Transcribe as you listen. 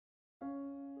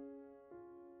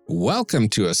Welcome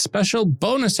to a special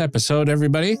bonus episode,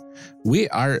 everybody. We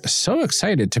are so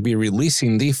excited to be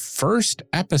releasing the first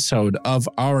episode of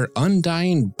our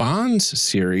Undying Bonds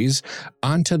series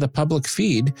onto the public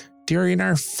feed during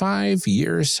our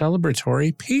 5-year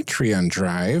celebratory Patreon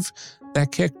drive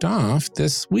that kicked off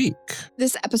this week.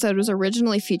 This episode was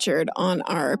originally featured on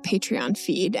our Patreon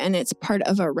feed, and it's part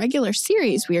of a regular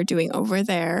series we are doing over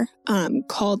there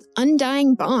called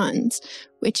Undying Bonds,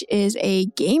 which is a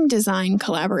game design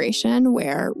collaboration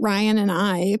where Ryan and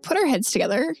I put our heads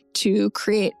together to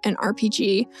create an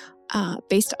RPG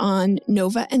based on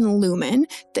Nova and Lumen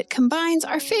that combines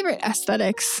our favorite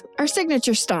aesthetics, our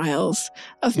signature styles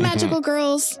of magical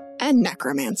girls and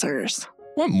necromancers.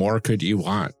 What more could you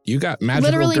want? You got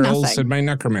magical Literally girls nothing. and my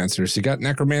necromancers. You got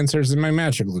necromancers and my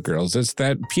magical girls. It's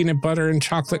that peanut butter and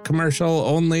chocolate commercial,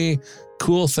 only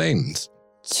cool things.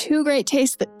 Two great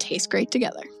tastes that taste great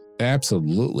together.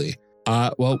 Absolutely.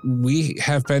 Well, we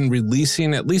have been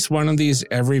releasing at least one of these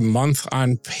every month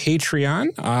on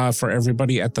Patreon for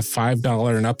everybody at the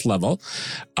 $5 and up level.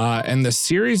 And the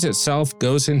series itself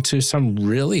goes into some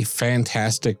really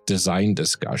fantastic design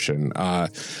discussion.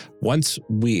 Once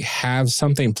we have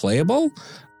something playable,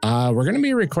 we're going to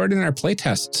be recording our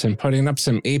playtests and putting up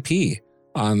some AP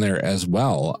on there as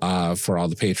well for all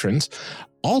the patrons.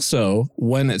 Also,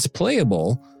 when it's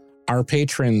playable, our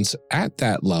patrons at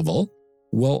that level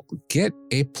will get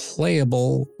a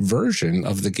playable version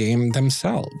of the game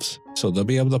themselves. So they'll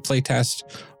be able to play test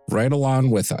right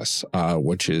along with us,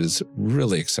 which is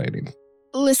really exciting.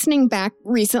 Listening back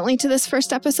recently to this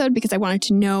first episode, because I wanted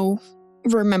to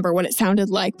remember what it sounded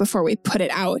like before we put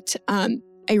it out, I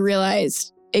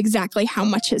realized exactly how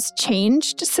much has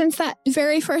changed since that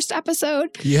very first episode.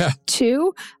 Yeah.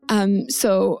 Too.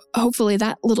 So hopefully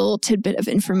that little tidbit of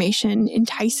information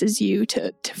entices you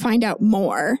to find out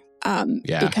more.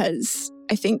 Because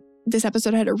I think this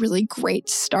episode had a really great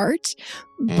start,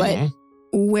 but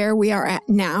where we are at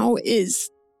now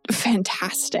is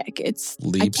fantastic. I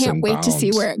can't wait to see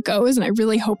where it goes, and I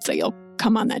really hope that you'll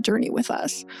come on that journey with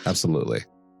us. Absolutely.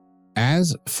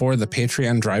 As for the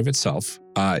Patreon drive itself,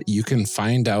 you can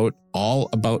find out all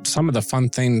about some of the fun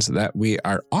things that we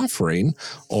are offering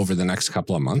over the next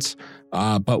couple of months.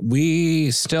 But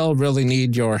we still really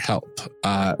need your help.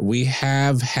 We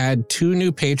have had 2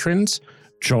 new patrons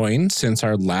join since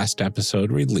our last episode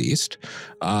released.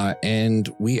 And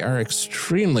we are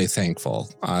extremely thankful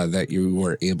that you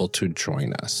were able to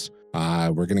join us.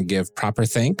 We're going to give proper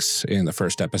thanks in the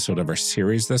first episode of our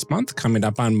series this month, coming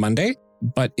up on Monday.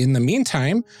 But in the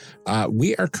meantime,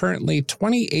 we are currently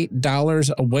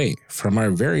 $28 away from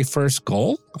our very first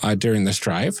goal during this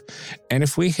drive. And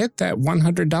if we hit that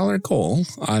 $100 goal,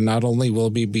 not only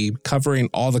will we be covering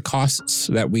all the costs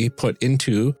that we put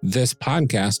into this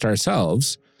podcast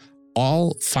ourselves,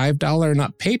 all $5 and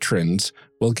up patrons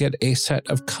will get a set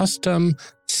of custom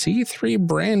C3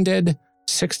 branded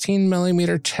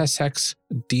 16mm Chessex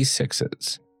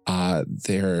D6s.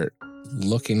 They're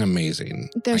looking amazing.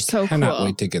 They're so cool. I cannot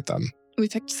wait to get them. We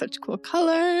picked such cool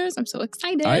colors. I'm so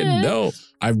excited. I know.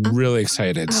 I'm really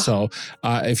excited. So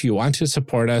if you want to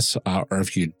support us or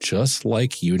if you just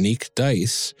like unique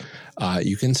dice,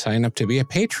 you can sign up to be a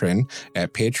patron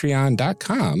at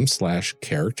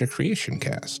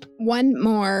patreon.com/charactercreationcast. One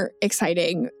more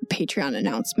exciting Patreon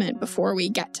announcement before we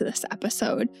get to this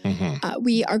episode.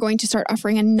 We are going to start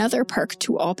offering another perk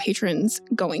to all patrons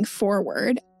going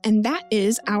forward, and that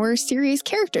is our series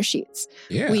character sheets.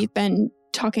 Yeah. We've been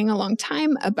talking a long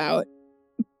time about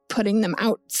putting them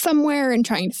out somewhere and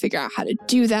trying to figure out how to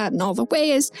do that in all the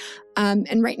ways.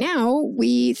 And right now,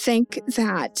 we think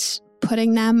that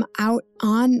putting them out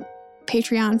on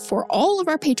Patreon for all of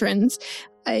our patrons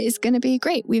is going to be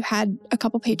great. We've had a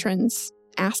couple patrons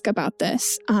ask about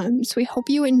this. So we hope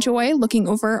you enjoy looking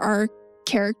over our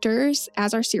characters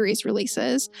as our series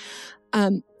releases.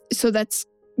 So that's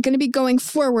going to be going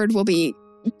forward. We'll be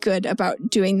good about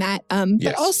doing that.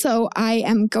 But also I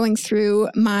am going through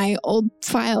my old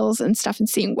files and stuff and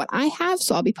seeing what I have.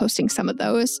 So I'll be posting some of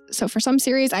those. So for some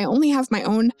series, I only have my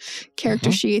own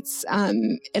character sheets.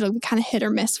 It'll be kind of hit or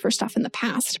miss for stuff in the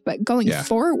past, but going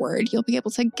forward, you'll be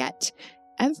able to get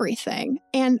everything.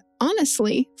 And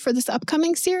honestly, for this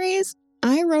upcoming series,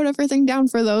 I wrote everything down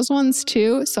for those ones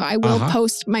too, so I will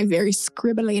post my very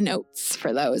scribbly notes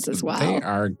for those as well. They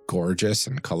are gorgeous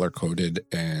and color-coded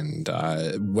and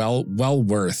well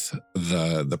worth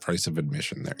the price of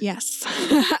admission there. Yes.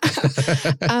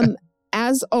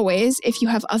 As always, if you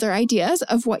have other ideas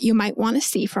of what you might want to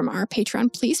see from our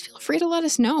Patreon, please feel free to let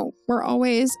us know. We're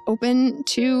always open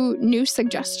to new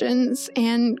suggestions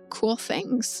and cool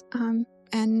things,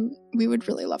 and we would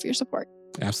really love your support.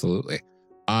 Absolutely.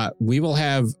 We will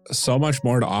have so much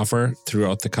more to offer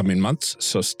throughout the coming months,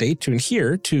 so stay tuned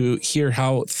here to hear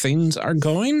how things are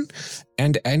going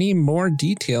and any more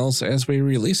details as we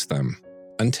release them.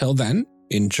 Until then,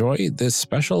 enjoy this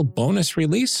special bonus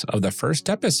release of the first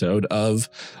episode of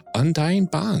Undying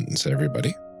Bonds,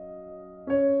 everybody.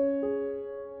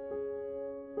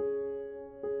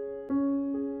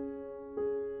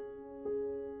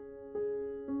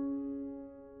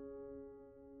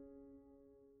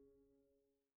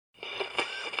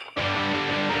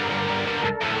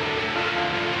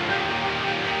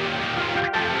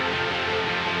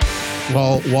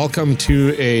 Well, welcome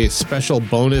to a special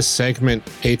bonus segment,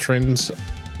 patrons.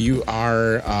 You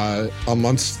are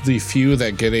amongst the few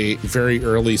that get a very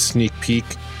early sneak peek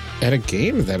at a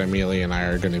game that Amelia and I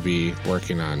are going to be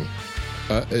working on.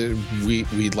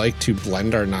 We like to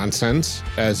blend our nonsense,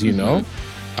 as you know.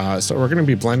 So we're going to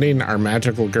be blending our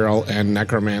magical girl and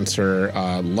necromancer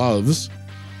loves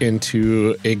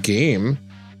into a game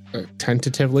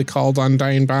tentatively called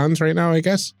Undying Bonds right now, I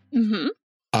guess. Mm-hmm.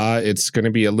 It's going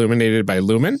to be illuminated by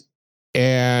Lumen,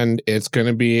 and it's going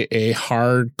to be a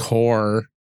hardcore,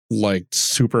 like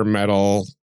super metal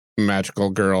magical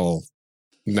girl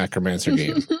necromancer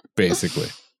game, basically.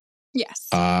 Yes.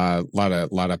 A lot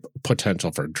of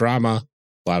potential for drama,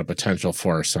 a lot of potential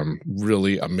for some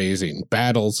really amazing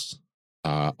battles,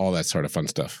 all that sort of fun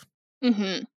stuff.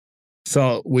 Mm-hmm.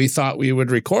 So we thought we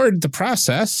would record the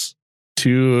process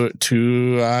to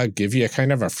give you a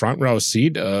kind of a front row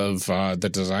seat of the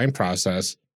design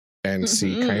process and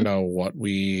see kind of what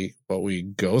we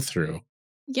go through.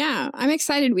 Yeah, I'm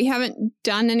excited. We haven't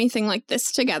done anything like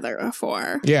this together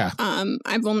before. Yeah.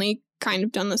 I've only kind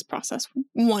of done this process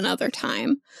one other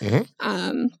time.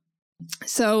 Mm-hmm.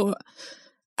 So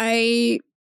I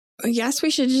guess we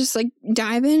should just like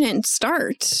dive in and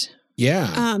start.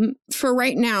 Yeah. For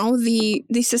right now, the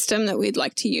system that we'd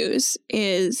like to use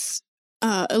is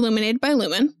illuminated by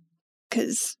Lumen,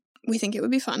 because we think it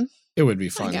would be fun. It would be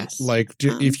fun. Like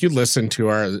if you listen to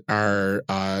our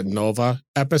Nova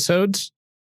episodes,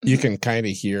 you can kind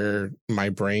of hear my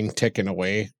brain ticking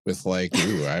away with like,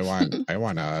 ooh, I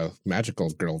want a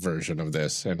magical girl version of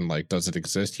this. And like, does it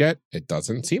exist yet? It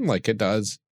doesn't seem like it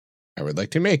does. I would like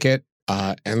to make it.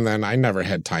 And then I never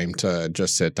had time to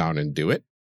just sit down and do it.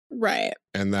 Right.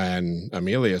 And then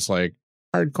Amelia's like,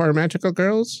 hardcore magical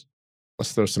girls?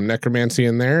 Let's throw some necromancy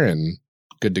in there and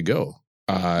good to go.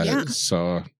 Yeah.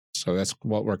 So that's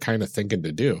what we're kind of thinking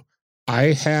to do.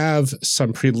 I have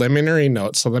some preliminary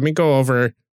notes. So let me go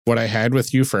over what I had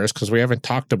with you first, because we haven't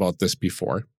talked about this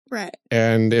before. Right.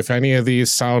 And if any of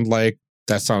these sound like,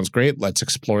 that sounds great, let's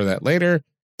explore that later.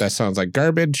 That sounds like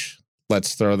garbage,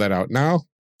 let's throw that out now.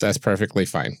 That's perfectly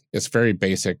fine. It's very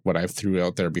basic what I threw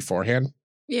out there beforehand.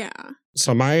 Yeah.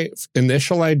 So my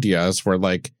initial ideas were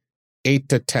like 8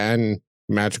 to 10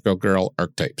 magical girl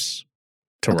archetypes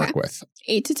to work with.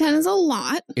 8 to 10 is a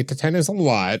lot. 8 to 10 is a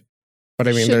lot. But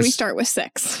I mean, should we start with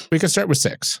 6? We could start with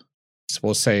 6. So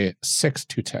we'll say 6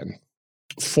 to 10.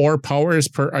 4 powers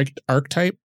per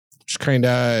archetype, which kind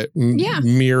of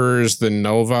mirrors the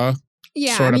Nova.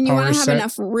 Yeah, sort I mean, of you want to have set.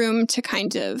 enough room to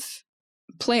kind of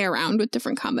play around with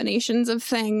different combinations of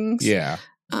things. Yeah.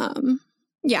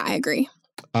 Yeah, I agree.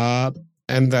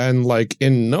 And then like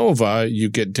in Nova, you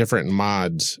get different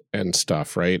mods and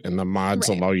stuff, right? And the mods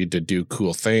allow you to do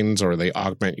cool things, or they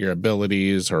augment your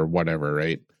abilities or whatever,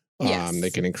 right? Yes. They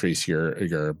can increase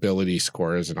your ability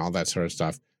scores and all that sort of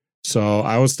stuff. So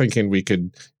I was thinking we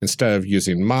could, instead of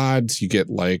using mods, you get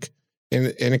like, and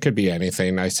it could be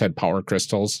anything. I said power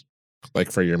crystals, like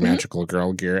for your magical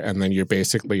girl gear. And then you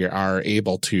basically are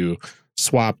able to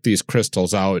swap these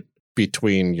crystals out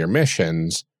between your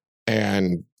missions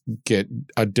and get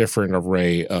a different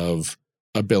array of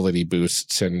ability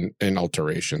boosts and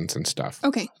alterations and stuff.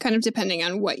 Okay, kind of depending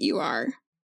on what you are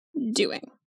doing.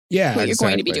 Yeah, what you're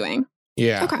going to be doing.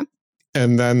 Yeah. Okay.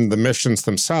 And then the missions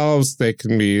themselves, they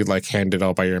can be like handed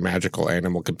out by your magical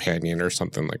animal companion or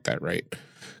something like that, right?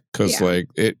 Because like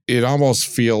it almost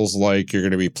feels like you're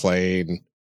going to be playing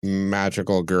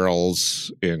magical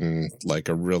girls in like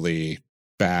a really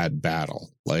bad battle.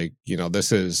 Like, you know,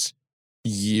 this is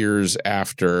years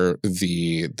after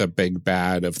the big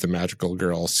bad of the Magical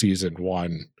Girl season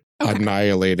 1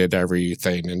 annihilated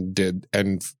everything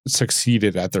and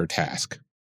succeeded at their task.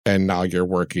 And now you're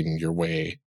working your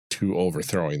way to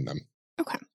overthrowing them.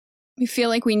 Okay. We feel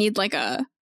like we need like a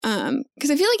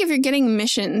because I feel like if you're getting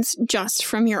missions just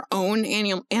from your own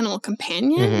animal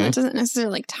companion, that doesn't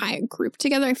necessarily like tie a group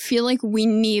together. I feel like we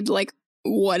need like,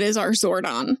 what is our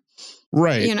Zordon?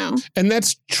 Right. You know? And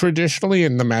that's traditionally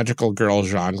in the magical girl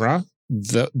genre.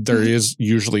 There is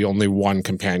usually only one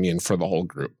companion for the whole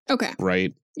group. Okay.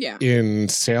 Right. Yeah. In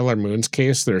Sailor Moon's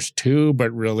case, there's 2,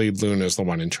 but really Luna's the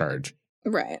one in charge.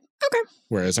 Right. Okay.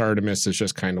 Whereas Artemis is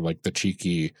just kind of like the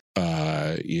cheeky,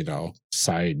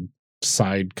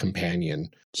 side companion.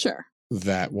 Sure.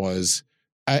 That was,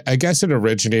 I guess it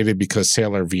originated because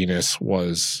Sailor Venus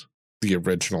was the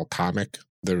original comic,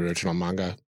 the original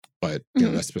manga, but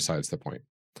that's besides the point.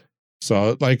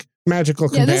 So like magical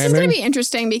companion. Yeah, this is going to be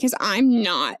interesting because I'm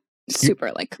not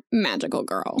super like magical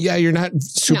girl. Yeah, you're not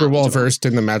super well versed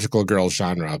in the magical girl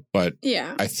genre, but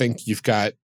yeah, I think you've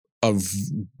got I've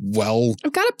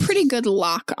got a pretty good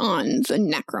lock on the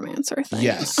necromancer thing.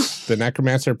 Yes, the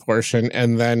necromancer portion,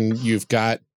 and then you've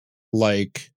got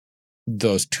like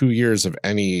those 2 years of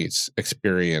any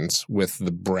experience with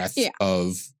the breadth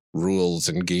of rules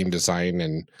and game design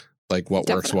and like what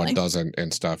works, what doesn't,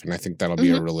 and stuff. And I think that'll be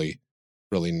a really,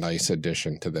 really nice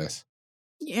addition to this.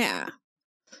 Yeah.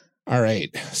 All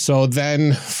right. So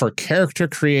then for character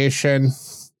creation,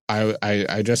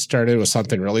 I just started with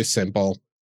something really simple.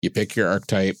 You pick your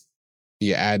archetype,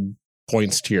 you add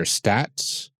points to your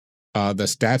stats. The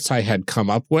stats I had come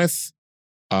up with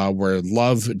were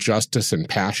love, justice, and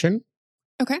passion.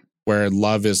 Okay. Where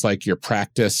love is like your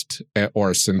practiced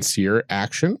or sincere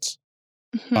actions.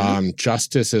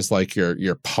 Justice is like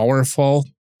your powerful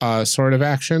sort of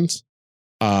actions.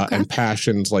 And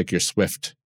passion's like your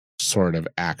swift sort of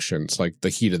actions, like the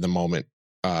heat of the moment,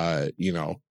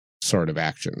 sort of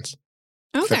actions.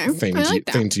 Okay.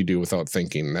 Things you do without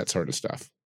thinking, that sort of stuff.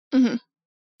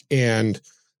 And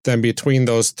then between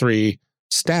those 3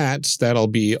 stats, that'll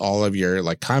be all of your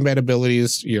like combat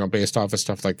abilities, based off of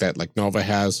stuff like that, like Nova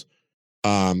has.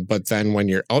 But then when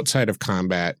you're outside of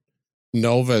combat,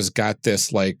 Nova's got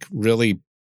this like really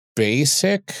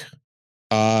basic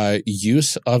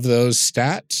use of those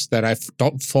stats that I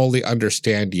don't fully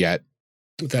understand yet,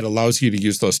 that allows you to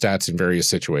use those stats in various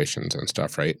situations and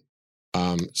stuff, right?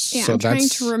 So I'm trying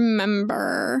to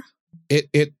remember.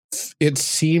 It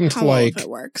seemed how like it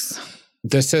works.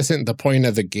 This isn't the point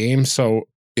of the game, so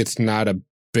it's not a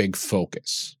big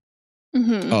focus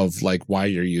of like why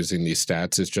you're using these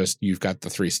stats. It's just you've got the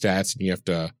 3 stats and you have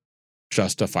to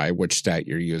justify which stat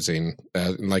you're using,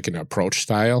 like an approach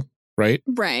style. Right.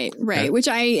 Which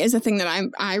is a thing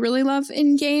that I really love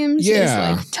in games.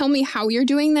 Yeah. Is like, tell me how you're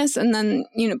doing this, and then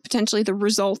potentially the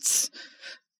results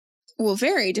will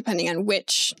vary depending on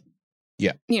which.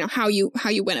 Yeah. How you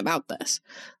went about this.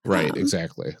 Right.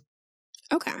 Exactly.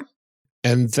 Okay.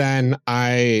 And then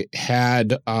I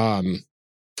had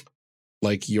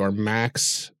like your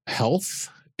max health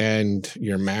and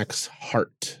your max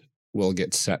heart will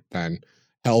get set. Then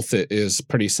health is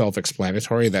pretty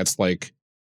self-explanatory. That's like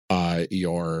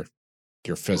your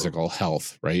physical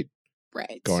health, right?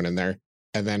 Right. Going in there.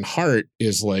 And then heart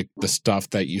is like the stuff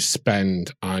that you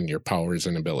spend on your powers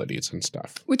and abilities and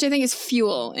stuff. Which I think is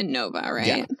fuel in Nova,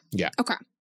 right? Yeah. Okay.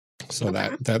 So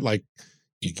that like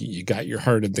you got your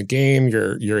heart in the game,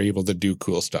 you're able to do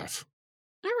cool stuff.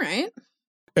 All right.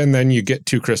 And then you get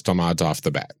 2 crystal mods off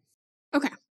the bat. Okay.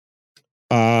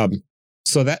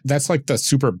 So that's like the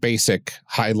super basic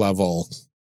high level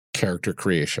character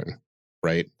creation.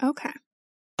 Right. Okay.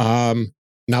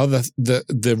 Now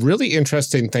the really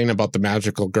interesting thing about the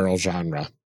magical girl genre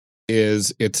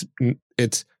is it's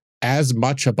as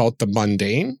much about the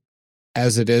mundane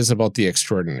as it is about the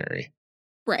extraordinary.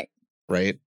 Right.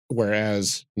 Right.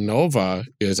 Whereas Nova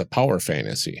is a power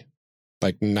fantasy.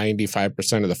 Like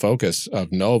 95% of the focus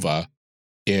of Nova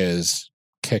is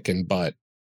kicking butt.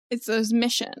 It's those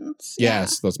missions.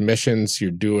 Yes, those missions.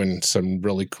 You're doing some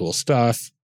really cool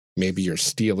stuff. Maybe you're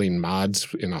stealing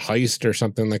mods in a heist or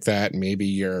something like that. Maybe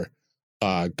you're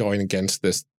going against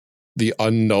the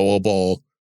unknowable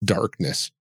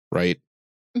darkness, right?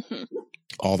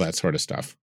 All that sort of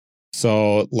stuff.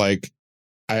 So like,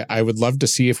 I would love to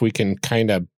see if we can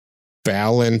kind of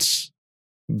balance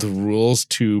the rules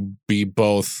to be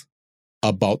both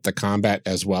about the combat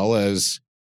as well as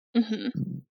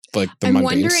like the I'm mundane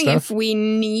wondering stuff. If we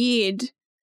need...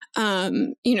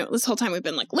 this whole time we've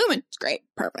been like, Lumen, it's great,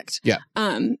 perfect. Yeah.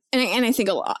 And I think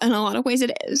in a lot of ways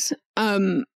it is.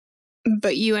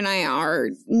 But you and I are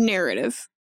narrative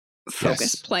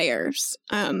focused players.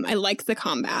 I like the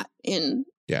combat in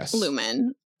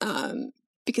Lumen,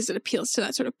 because it appeals to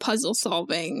that sort of puzzle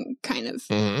solving kind of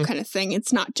thing.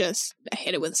 It's not just a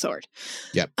hit it with a sword.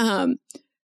 Yep.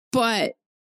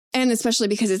 And especially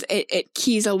because it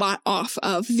keys a lot off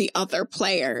of the other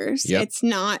players. Yep. It's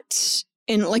not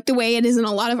in like the way it is in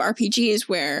a lot of RPGs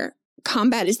where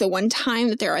combat is the one time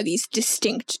that there are these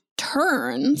distinct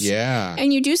turns. Yeah.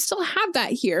 And you do still have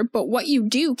that here, but what you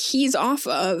do keys off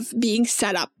of being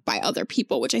set up by other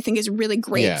people, which I think is really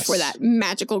great for that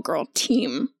magical girl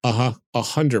team.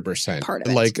 100%. Part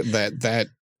of it. Like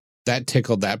that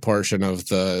tickled that portion of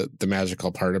the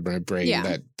magical part of my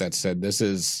brain that said this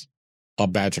is a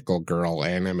magical girl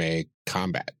anime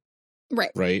combat.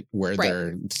 Right? Where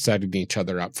they're setting each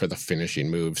other up for the finishing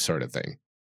move sort of thing.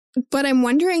 But I'm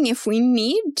wondering if we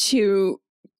need to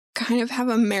kind of have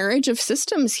a marriage of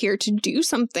systems here to do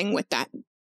something with that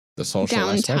the social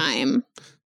downtime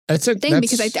aspect. Thing,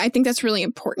 because I think that's really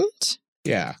important.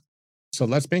 Yeah. So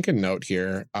let's make a note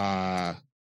here.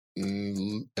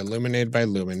 Illuminated by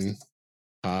Lumen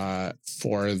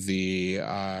for the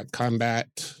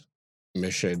combat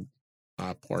mission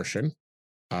portion.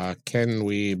 Can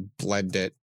we blend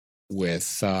it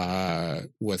with another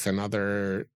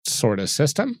sort of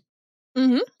system?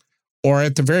 Mm-hmm. Or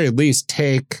at the very least,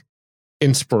 take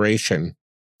inspiration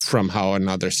from how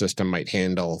another system might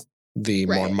handle the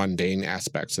more mundane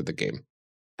aspects of the game.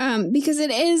 Because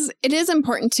it is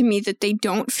important to me that they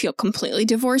don't feel completely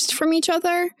divorced from each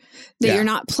other, that you're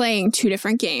not playing two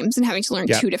different games and having to learn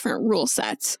two different rule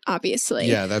sets, obviously.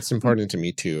 Yeah, that's important to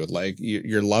me too. Like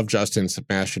your love, just, and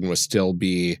Sebastian would still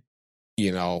be,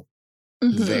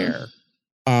 there.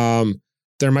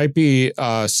 There might be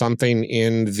something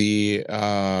in the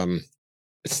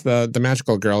it's the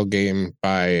Magical Girl game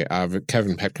by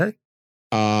Kevin Petker,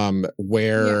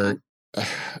 where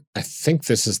I think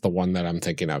this is the one that I'm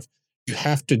thinking of. You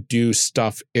have to do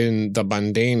stuff in the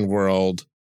mundane world,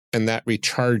 and that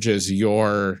recharges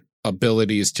your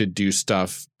abilities to do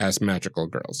stuff as magical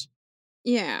girls.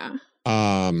 Yeah.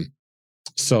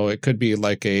 So it could be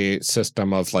like a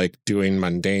system of like doing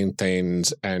mundane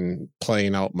things and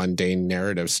playing out mundane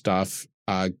narrative stuff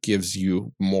gives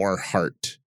you more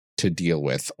heart to deal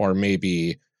with. Or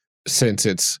maybe since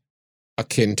it's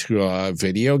akin to a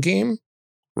video game,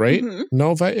 right? Mm-hmm.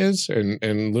 Nova is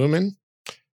and Lumen,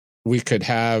 we could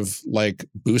have like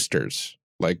boosters,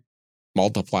 like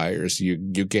multipliers. You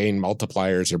gain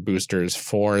multipliers or boosters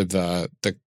for the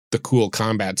cool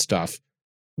combat stuff,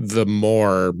 the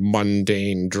more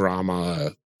mundane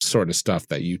drama sort of stuff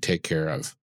that you take care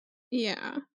of.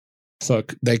 Yeah. So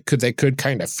they could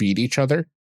kind of feed each other,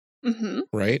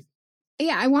 right?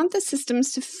 Yeah, I want the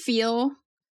systems to feel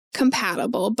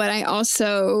compatible, but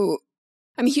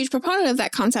I'm a huge proponent of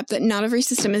that concept that not every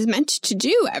system is meant to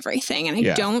do everything. And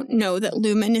I don't know that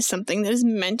Lumen is something that is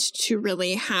meant to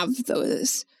really have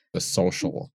those... The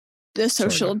social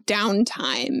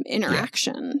downtime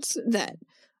interactions that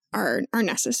are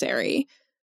necessary.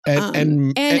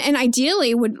 And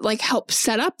ideally would like help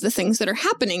set up the things that are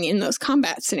happening in those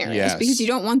combat scenarios, because you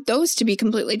don't want those to be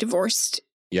completely divorced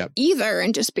either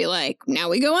and just be like, now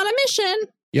we go on a mission.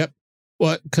 Yep.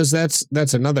 Well, because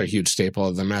that's another huge staple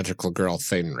of the magical girl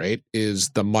thing, right? Is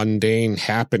the mundane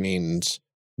happenings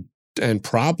and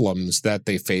problems that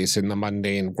they face in the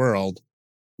mundane world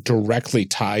directly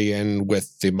tie in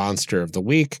with the monster of the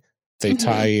week. They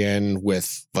tie in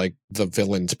with like the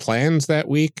villain's plans that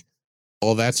week,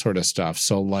 all that sort of stuff.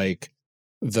 So like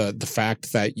the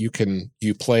fact that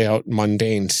you play out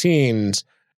mundane scenes,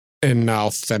 and now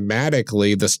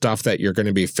thematically the stuff that you're going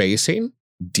to be facing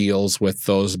deals with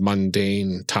those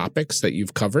mundane topics that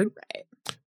you've covered,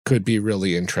 could be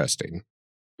really interesting.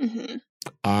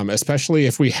 Especially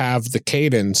if we have the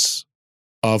cadence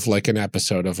of like an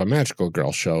episode of a magical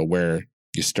girl show where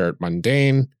you start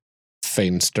mundane,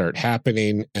 things start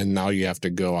happening, and now you have to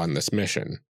go on this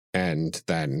mission, and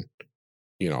then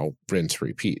rinse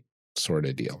repeat sort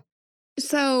of deal.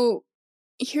 So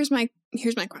here's my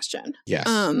question. Yes.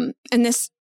 And this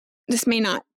may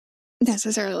not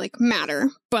necessarily like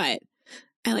matter, but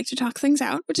I like to talk things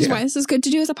out, which is why this is good to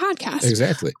do as a podcast.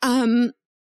 Exactly.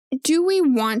 Do we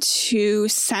want to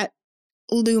set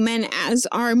Lumen as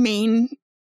our main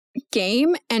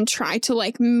game and try to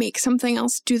like make something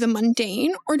else do the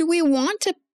mundane, or do we want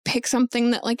to pick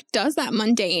something that like does that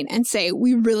mundane and say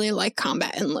we really like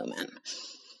combat in Lumen?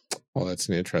 Well, that's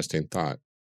an interesting thought.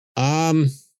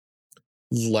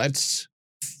 Let's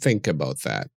think about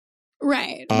that.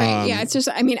 Right. Yeah, it's just,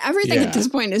 I mean, everything at this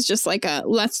point is just like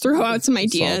let's throw out some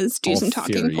ideas, do some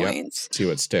talking points. See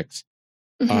what sticks.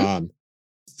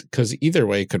 Because either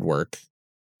way could work.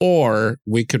 Or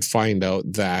we could find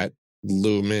out that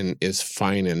Lumen is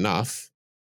fine enough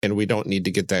and we don't need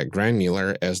to get that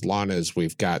granular as long as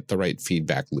we've got the right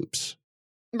feedback loops.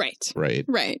 Right.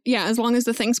 Yeah, as long as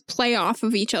the things play off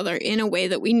of each other in a way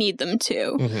that we need them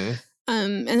to.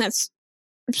 And that's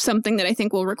something that I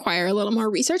think will require a little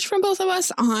more research from both of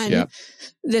us on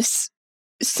this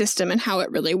system and how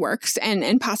it really works,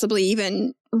 and possibly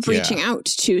even reaching out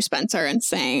to Spencer and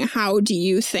saying, how do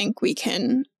you think we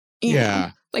can, you know,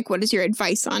 like, what is your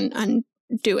advice on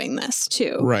doing this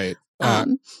too? Right.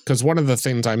 Because one of the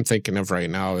things I'm thinking of right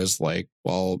now is like,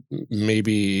 well,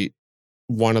 maybe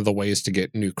one of the ways to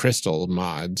get new crystal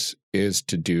mods is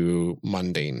to do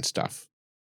mundane stuff.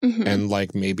 And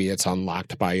like, maybe it's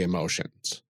unlocked by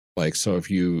emotions. Like, so if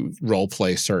you role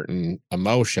play certain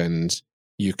emotions,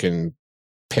 you can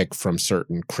pick from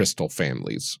certain crystal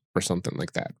families or something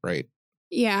like that, right?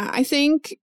 Yeah, I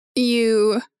think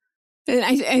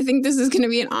I think this is going to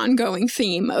be an ongoing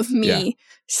theme of me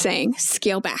saying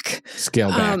scale back. Scale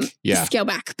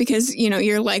back, because, you know,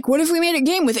 you're like, what if we made a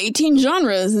game with 18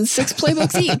 genres and 6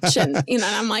 playbooks each? And, you know,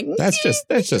 and I'm like, that's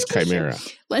just chimera.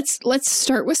 Let's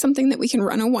start with something that we can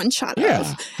run a one shot of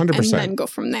 100%. and then go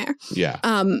from there. Yeah.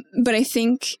 But I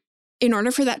think in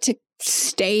order for that to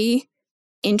stay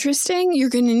interesting, you're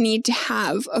going to need to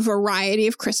have a variety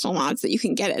of crystal mods that you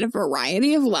can get at a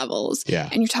variety of levels. Yeah.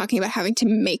 And you're talking about having to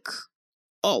make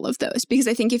all of those, because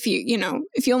I think if you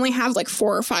only have like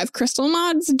 4 or 5 crystal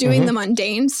mods, doing the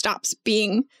mundane stops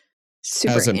being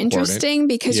super interesting,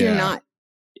 because you're not,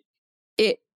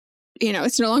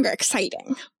 it's no longer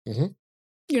exciting.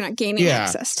 You're not gaining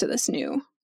access to this new.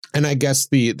 And I guess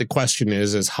the question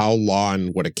is how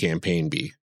long would a campaign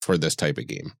be for this type of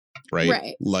game?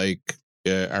 Right. Like,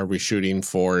 are we shooting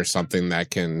for something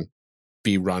that can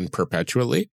be run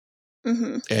perpetually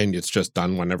and it's just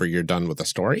done whenever you're done with a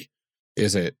story?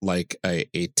 Is it like a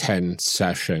 10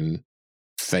 session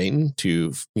thing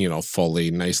to, you know,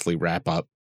 fully nicely wrap up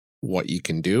what you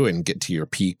can do and get to your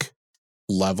peak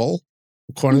level,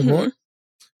 quote unquote?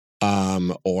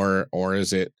 Or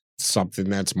is it something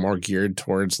that's more geared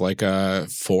towards like a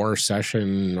 4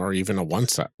 session or even a one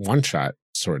shot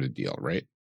sort of deal, right?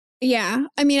 Yeah.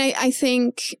 I mean, I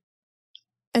think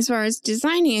as far as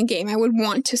designing a game, I would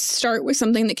want to start with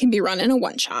something that can be run in a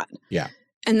one shot. Yeah.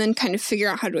 And then kind of figure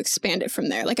out how to expand it from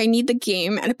there. Like, I need the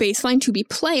game at a baseline to be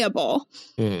playable.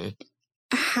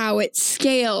 How it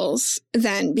scales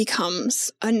then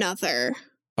becomes another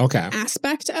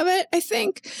aspect of it, I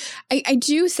think. I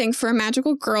do think for a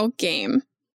magical girl game,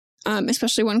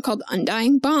 especially one called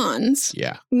Undying Bonds,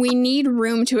 we need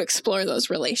room to explore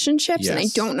those relationships. And I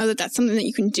don't know that that's something that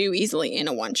you can do easily in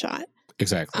a one-shot.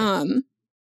 Exactly.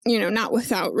 You know, not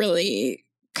without really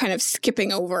kind of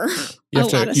skipping over you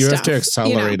have to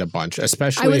accelerate a bunch,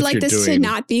 especially I would if like you're this to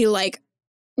not be like,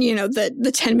 you know, the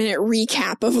 10-minute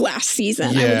recap of last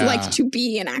season. I would like to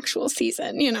be an actual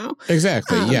season, you know?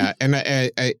 Exactly. And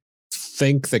I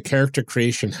think the character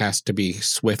creation has to be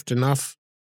swift enough,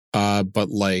 but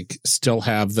like still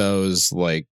have those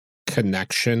like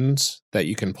connections that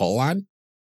you can pull on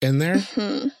in there.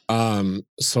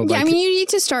 So like, I mean, you need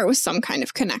to start with some kind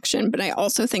of connection, but I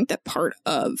also think that part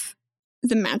of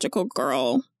the magical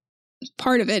girl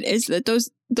part of it is that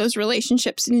those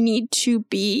relationships need to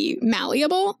be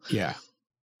malleable. Yeah,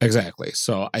 exactly.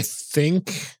 So I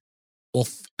think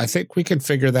we can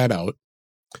figure that out.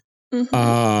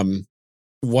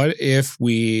 What if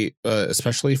we,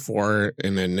 especially for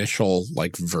an initial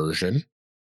like version,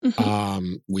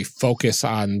 we focus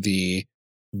on the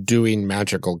doing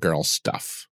magical girl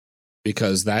stuff,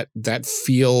 because that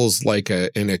feels like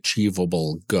an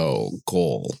achievable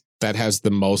goal that has the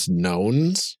most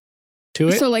knowns to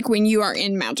it. So like when you are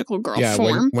in magical girl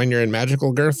form? When you're in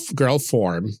magical girl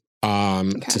form,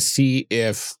 to see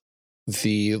if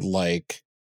the like,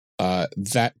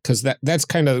 that's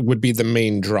kind of would be the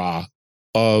main draw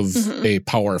of a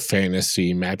power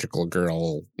fantasy magical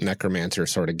girl necromancer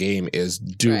sort of game, is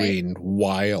doing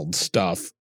wild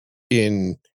stuff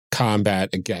in combat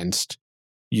against,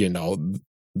 you know,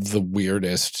 the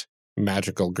weirdest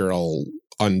magical girl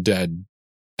undead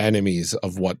enemies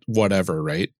of whatever,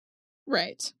 right?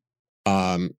 Right.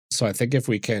 So I think if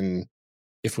we can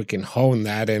hone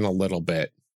that in a little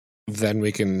bit, then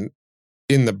we can,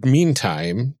 in the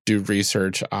meantime, do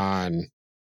research on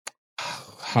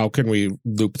how can we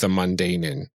loop the mundane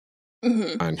in.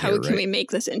 How can we make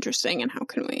this interesting, and how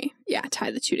can we tie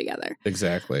the two together?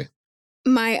 Exactly.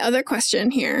 My other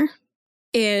question here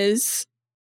is,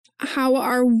 how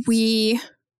are we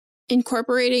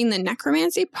incorporating the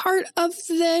necromancy part of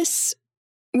this,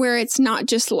 where it's not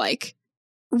just like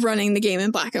running the game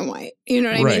in black and white? You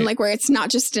know what I mean? Like, where it's not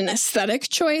just an aesthetic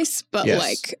choice, but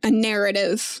like a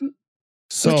narrative,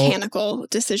 mechanical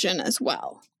decision as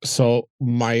well. So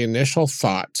my initial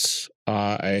thoughts,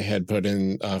 I had put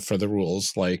in for the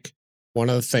rules, like one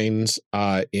of the things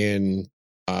in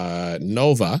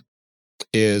Nova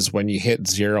is when you hit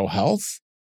 0 health,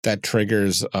 that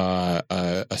triggers a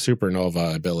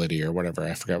supernova ability or whatever.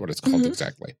 I forgot what it's called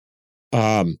exactly.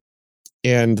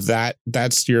 And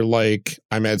that's your like,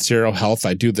 I'm at 0 health.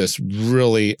 I do this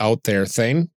really out there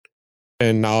thing.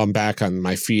 And now I'm back on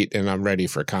my feet and I'm ready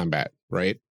for combat.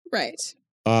 Right. Right.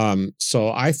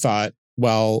 So I thought,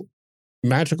 well,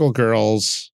 magical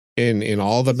girls in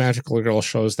all the magical girl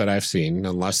shows that I've seen,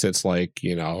 unless it's like,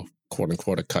 you know, quote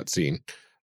unquote, a cutscene,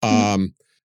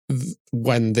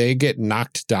 when they get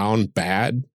knocked down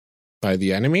bad by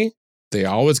the enemy, they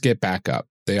always get back up.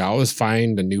 They always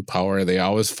find a new power. They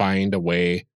always find a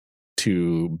way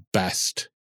to best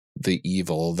the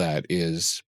evil that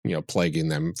is, you know, plaguing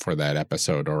them for that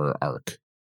episode or arc.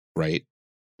 Right.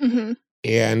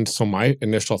 And so my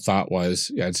initial thought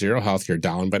was, at 0 health, you're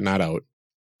down, but not out.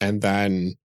 And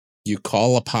then you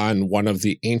call upon one of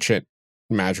the ancient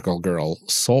magical girl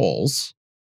souls,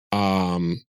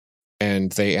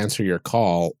 and they answer your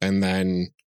call. And then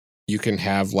you can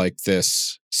have like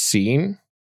this scene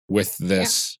with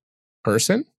this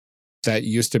person that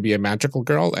used to be a magical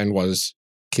girl and was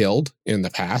killed in the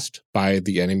past by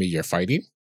the enemy you're fighting.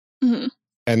 And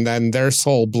then their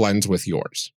soul blends with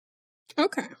yours.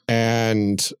 Okay.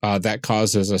 And that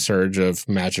causes a surge of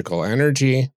magical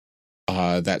energy.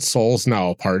 That soul's now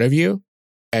a part of you,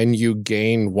 and you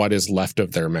gain what is left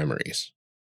of their memories.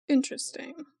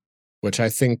 Interesting. Which I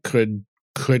think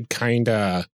could kind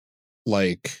of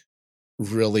like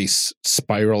really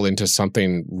spiral into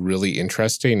something really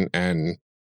interesting and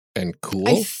cool.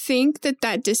 I think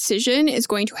that decision is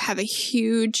going to have a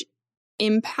huge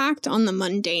impact on the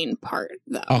mundane part,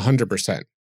 though. 100%.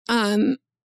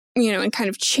 You know, and kind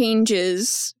of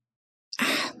changes.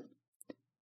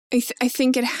 I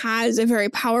think it has a very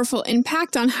powerful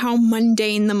impact on how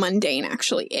mundane the mundane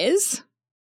actually is.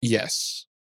 Yes.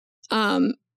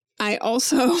 I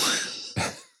also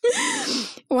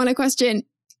want to question,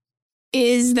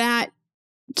 is that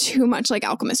too much like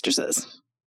Alchemistresses?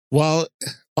 Well,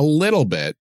 a little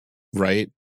bit, right?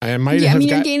 I might yeah, have I mean,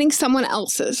 got you're gaining someone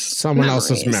else's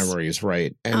memories,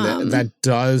 right? And that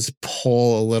does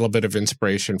pull a little bit of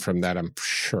inspiration from that, I'm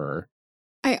sure.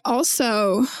 I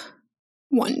also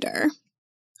wonder,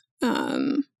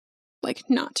 like,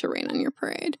 not to rain on your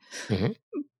parade,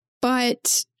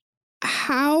 but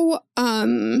how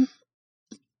well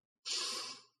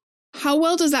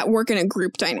does that work in a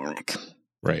group dynamic?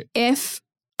 Right. If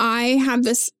I have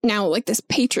this now, like this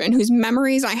patron whose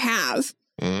memories I have,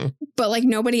 but like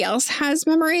nobody else has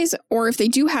memories, or if they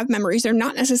do have memories, they're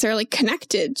not necessarily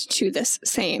connected to this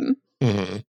same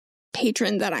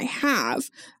patron that I have.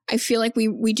 I feel like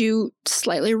we do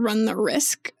slightly run the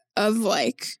risk of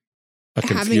like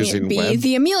having it be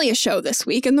the Amelia show this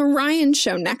week and the Ryan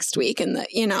show next week. And the,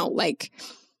 you know, like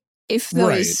if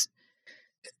those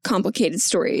complicated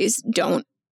stories don't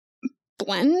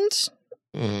blend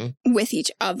with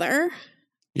each other.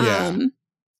 Yeah.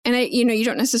 And you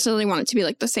don't necessarily want it to be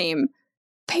like the same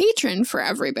patron for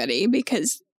everybody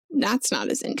because that's not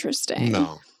as interesting.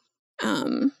 No.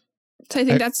 So I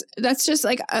think that's just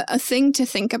like a thing to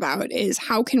think about is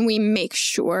how can we make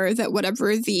sure that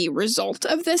whatever the result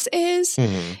of this is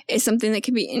something that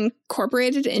can be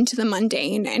incorporated into the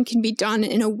mundane and can be done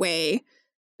in a way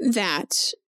that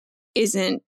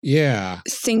isn't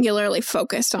singularly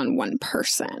focused on one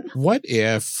person. What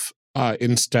if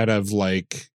instead of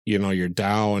like, you know, you're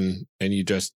down and you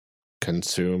just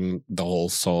consume the whole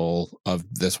soul of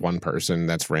this one person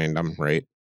that's random, right?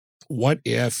 What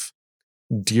if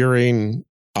during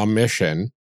a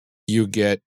mission you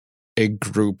get a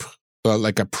group,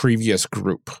 like a previous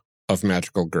group of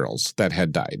magical girls that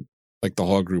had died, like the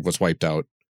whole group was wiped out,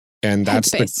 and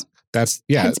Headspace.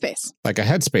 Headspace. Like a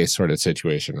Headspace sort of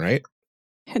situation, right?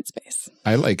 Headspace.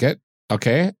 I like it.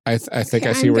 Okay, I think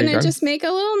I see where you're going. I'm gonna just make a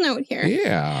little note here.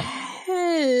 Yeah.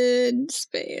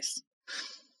 Headspace.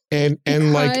 And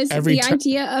like every the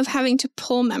idea of having to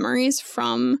pull memories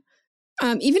from,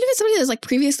 even if it's somebody that's like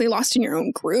previously lost in your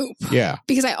own group. Yeah.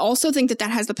 Because I also think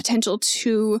that has the potential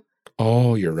to.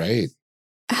 Oh, you're right.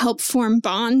 Help form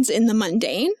bonds in the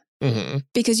mundane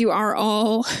because you are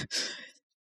all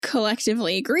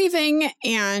collectively grieving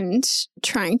and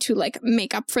trying to like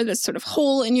make up for this sort of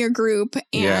hole in your group.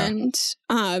 And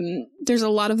there's a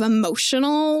lot of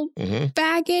emotional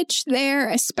baggage there,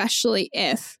 especially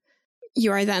if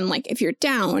you are then like, if you're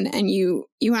down and you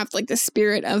have like the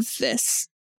spirit of this,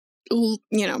 you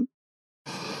know,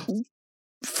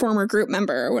 former group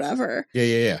member or whatever.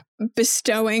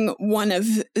 Bestowing one of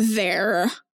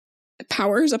their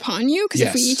powers upon you. Because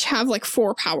if we each have like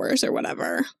 4 powers or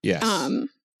whatever.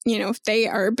 You know, if they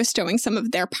are bestowing some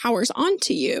of their powers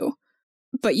onto you,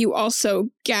 but you also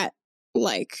get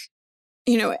like,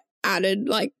 you know, added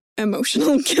like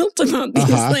emotional guilt about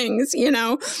these things, you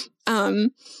know?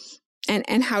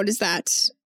 And how does that,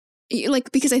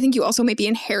 like, because I think you also maybe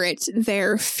inherit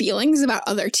their feelings about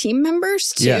other team members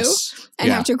too. Yes.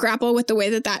 And have to grapple with the way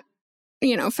that,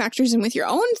 you know, factors in with your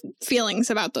own feelings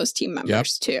about those team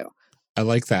members too. I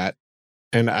like that.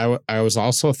 And I was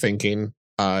also thinking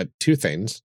two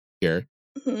things here.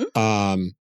 Mm-hmm.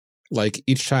 Like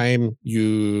each time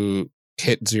you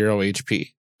hit 0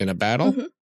 HP in a battle,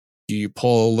 you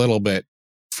pull a little bit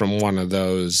from one of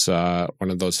those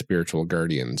spiritual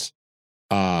guardians.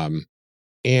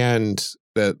 And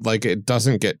that, like, it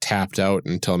doesn't get tapped out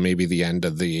until maybe the end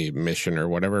of the mission or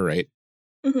whatever, right?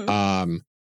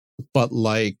 But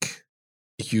like,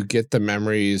 you get the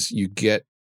memories, you get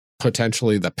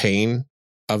potentially the pain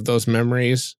of those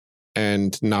memories,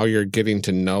 and now you're getting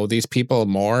to know these people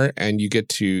more, and you get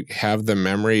to have the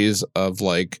memories of,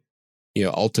 like, you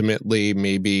know, ultimately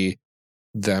maybe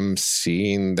them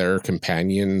seeing their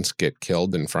companions get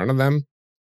killed in front of them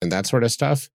and that sort of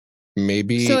stuff.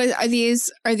 Maybe. So are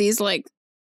these like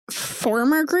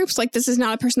former groups? Like, this is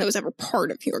not a person that was ever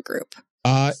part of your group.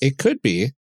 It could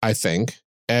be, I think.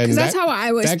 And that's how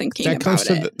I was thinking about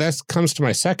it. That comes to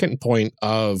my second point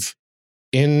of,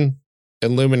 in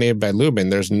Illuminated by Lubin,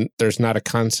 there's not a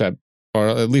concept, or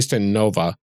at least in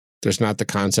Nova, there's not the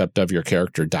concept of your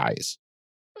character dies.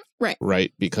 Right.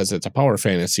 Right. Because it's a power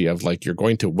fantasy of, like, you're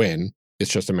going to win.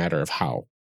 It's just a matter of how.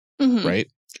 Right.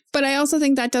 But I also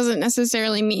think that doesn't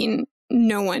necessarily mean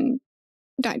no one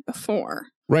died before.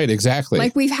 Right, exactly.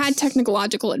 Like, we've had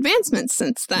technological advancements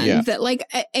since then that, like,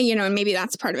 you know, and maybe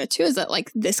that's part of it too, is that,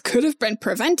 like, this could have been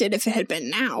prevented if it had been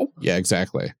now. Yeah,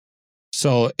 exactly.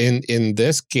 So in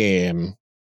this game,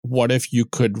 what if you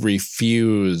could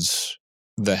refuse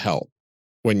the help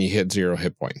when you hit 0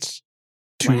 hit points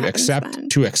to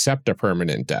accept a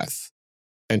permanent death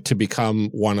and to become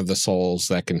one of the souls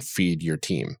that can feed your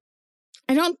team?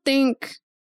 I don't think,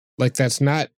 like, that's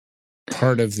not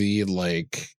part of the,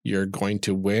 like, you're going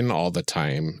to win all the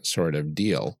time sort of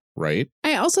deal, right?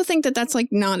 I also think that that's, like,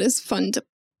 not as fun to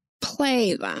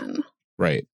play then.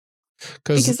 Right.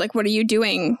 Because, like, what are you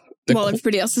doing while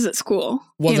everybody else is at school?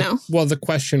 Well, you know? Well, the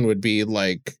question would be,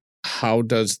 like, how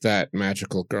does that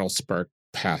magical girl spark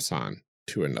pass on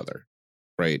to another,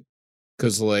 right?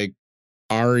 Because, like,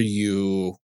 are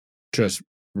you just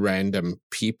random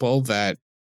people that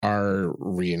are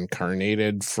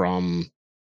reincarnated from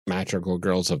magical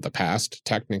girls of the past,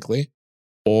 technically?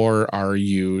 Or are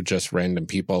you just random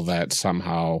people that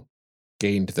somehow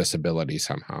gained this ability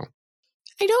somehow?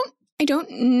 I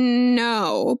don't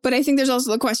know, but I think there's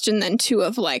also the question then too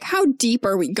of, like, how deep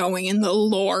are we going in the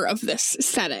lore of this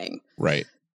setting? Right.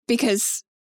 Because,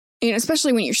 you know,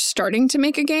 especially when you're starting to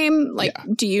make a game, like,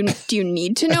 do you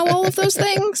need to know all of those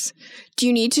things? Do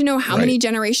you need to know how many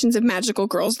generations of magical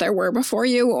girls there were before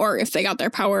you, or if they got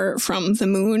their power from the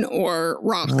moon or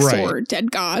rocks or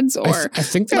dead gods? Or I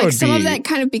think that, like, would some be, of that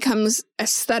kind of becomes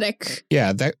aesthetic.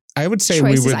 Yeah, that I would say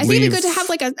choices. we would. I think it'd be good to have,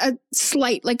 like, a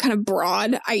slight, like, kind of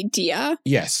broad idea.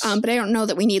 Yes, but I don't know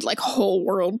that we need, like, whole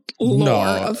world lore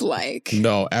of, like.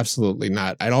 No, absolutely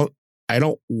not. I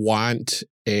don't want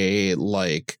a,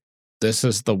 like, this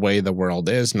is the way the world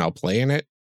is, now play in it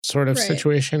sort of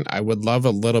situation. I would love a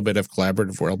little bit of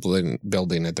collaborative world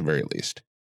building at the very least.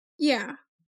 Yeah.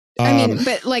 I mean,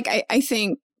 but, like, I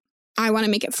think I want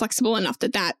to make it flexible enough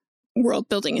that world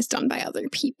building is done by other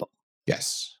people.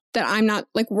 Yes. That I'm not,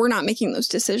 like, we're not making those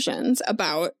decisions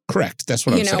about. Correct. That's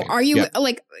what I'm saying. You know, are you,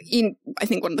 like, I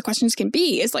think one of the questions can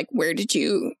be is, like, where did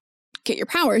you get your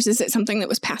powers? Is it something that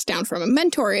was passed down from a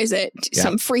mentor? Is it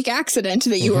some freak accident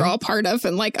that you were all part of,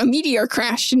 and, like, a meteor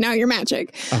crashed and now you're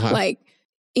magic? Like,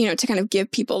 you know, to kind of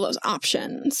give people those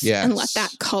options and let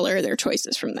that color their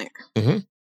choices from there. Yeah,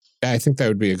 I think that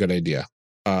would be a good idea.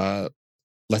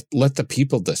 Let the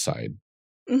people decide.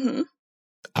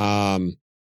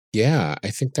 Yeah, I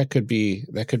think that could be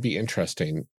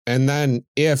interesting. And then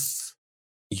if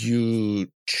you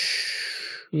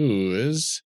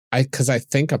choose, because I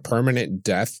think a permanent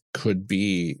death could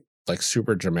be, like,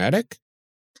 super dramatic,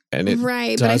 and it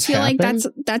but I feel like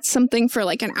that's something for,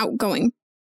 like, an outgoing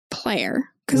player.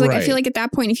 Because, like, I feel like at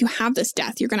that point, if you have this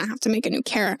death, you're going to have to make a new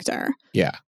character.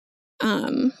 Yeah.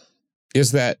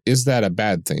 Is that a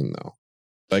bad thing though?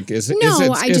 Like, is it?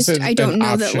 No, is it I don't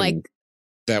know that, like,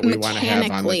 that we want to have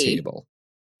on the table.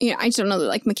 Yeah, I don't know that,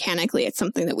 like, mechanically it's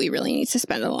something that we really need to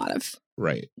spend a lot of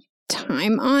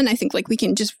time on. I think, like, we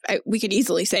could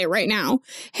easily say right now,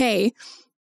 hey,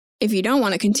 if you don't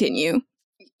want to continue,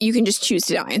 you can just choose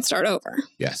to die and start over.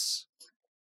 Yes.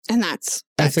 And that's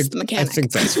the mechanic. I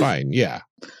think that's fine. Yeah.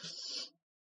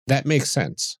 That makes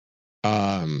sense.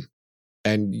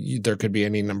 And there could be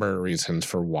any number of reasons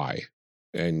for why.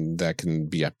 And that can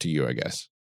be up to you, I guess.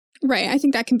 Right. I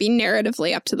think that can be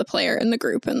narratively up to the player and the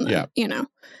group and the,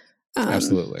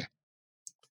 Absolutely.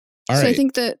 All so right. I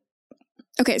think that,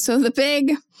 okay, so the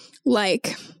big, hold on,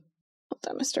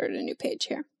 I'm going to start a new page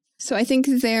here. So I think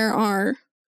there are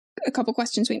a couple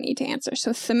questions we need to answer.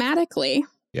 So thematically,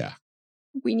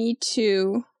 we need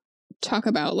to talk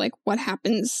about what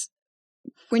happens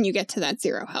when you get to that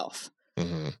 0 health.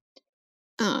 Mm-hmm.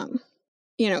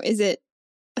 Is it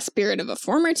a spirit of a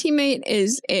former teammate?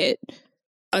 Is it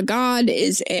a god?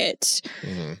 Is it,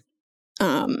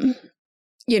 a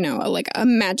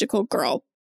magical girl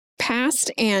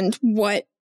past? And what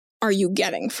are you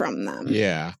getting from them?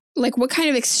 Yeah. What kind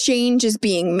of exchange is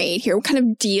being made here? What kind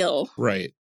of deal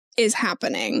right. is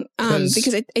happening?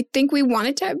 Because I think we want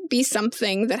it to be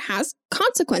something that has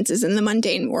consequences in the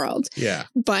mundane world. Yeah.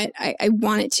 But I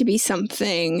want it to be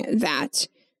something that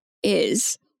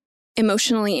is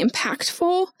emotionally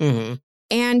impactful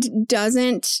and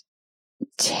doesn't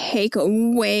take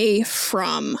away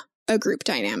from a group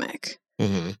dynamic.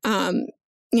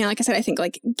 Like I said, I think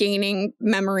gaining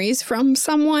memories from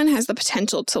someone has the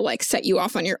potential to set you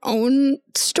off on your own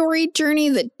story journey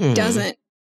that doesn't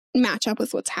match up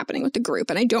with what's happening with the group.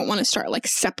 And I don't want to start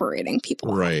separating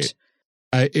people right.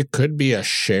 out. It could be a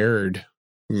shared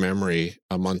memory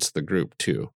amongst the group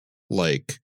too.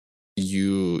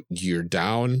 You're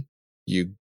down,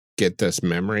 you get this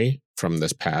memory from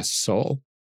this past soul,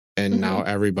 and now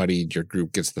everybody in your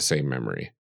group gets the same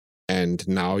memory. And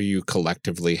now you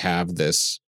collectively have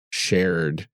this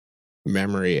shared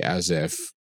memory as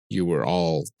if you were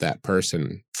all that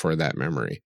person for that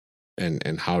memory. And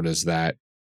how does that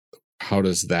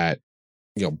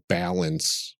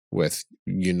balance with,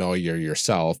 you're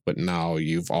yourself, but now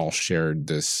you've all shared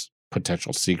this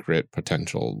potential secret,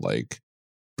 potential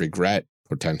regret,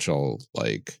 potential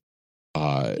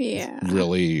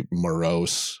really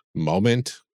morose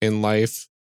moment in life.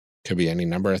 Could be any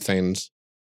number of things.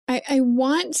 I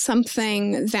want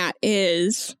something that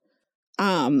is,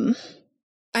 I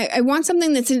want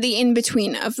something that's in the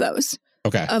in-between of those.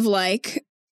 Okay. Of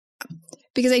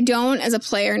because I don't, as a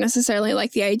player, necessarily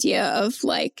like the idea of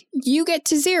you get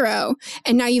to 0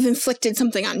 and now you've inflicted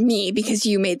something on me because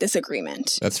you made this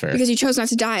agreement. That's fair. Because you chose not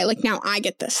to die. Now I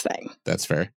get this thing. That's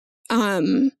fair.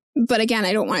 But again,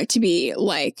 I don't want it to be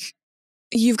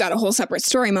you've got a whole separate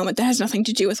story moment that has nothing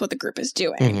to do with what the group is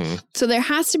doing. So there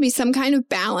has to be some kind of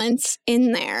balance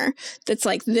in there that's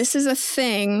this is a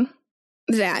thing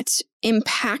that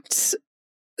impacts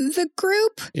the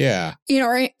group. Yeah.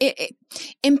 Or it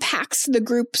impacts the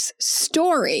group's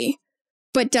story,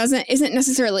 but isn't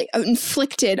necessarily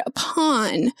inflicted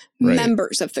upon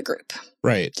members of the group.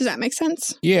 Right. Does that make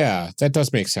sense? Yeah, that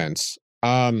does make sense.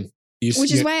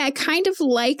 Which is why I kind of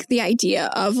like the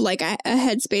idea of a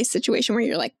headspace situation where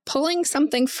you're pulling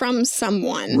something from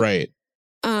someone. Right.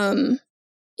 And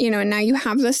now you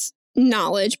have this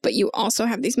knowledge, but you also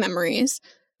have these memories.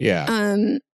 Yeah.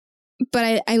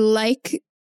 But I like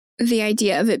the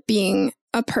idea of it being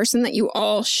a person that you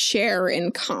all share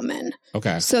in common.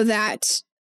 Okay. So that,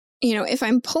 if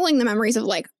I'm pulling the memories of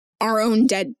our own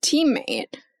dead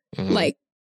teammate,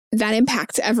 that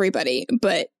impacts everybody,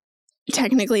 but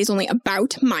technically is only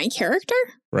about my character.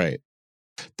 Right.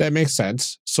 That makes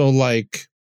sense. So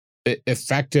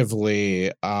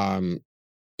effectively,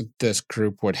 this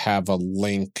group would have a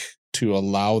link to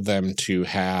allow them to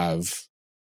have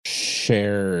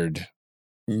shared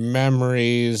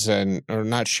memories or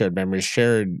not shared memories,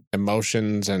 shared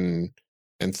emotions and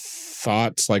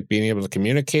thoughts, being able to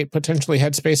communicate potentially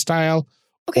headspace style.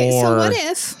 Okay. So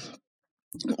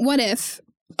what if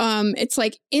it's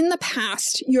in the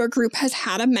past, your group has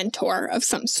had a mentor of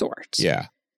some sort. Yeah.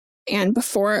 And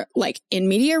before, in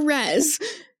media res,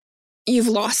 you've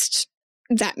lost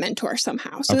that mentor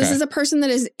somehow. So this is a person that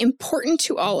is important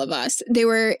to all of us. They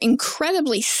were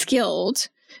incredibly skilled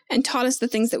and taught us the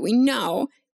things that we know.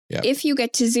 Yep. If you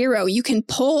get to 0, you can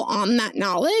pull on that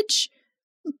knowledge,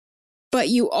 but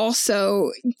you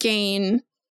also gain,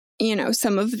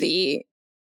 some of the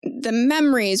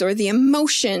memories or the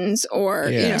emotions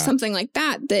or, something like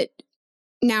that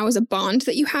now is a bond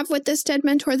that you have with this dead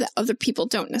mentor that other people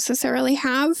don't necessarily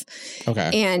have. Okay.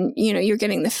 And, you're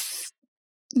getting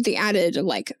the added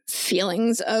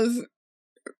feelings of,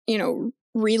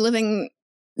 reliving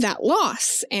that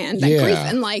loss and that grief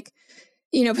and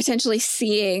potentially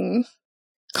seeing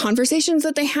conversations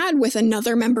that they had with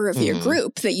another member of your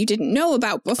group that you didn't know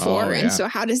about before. And so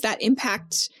how does that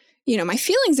impact, my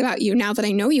feelings about you now that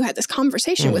I know you had this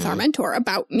conversation with our mentor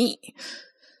about me?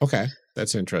 Okay.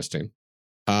 That's interesting.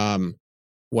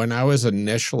 When I was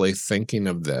initially thinking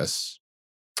of this,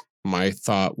 my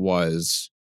thought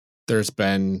was there's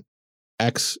been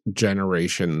X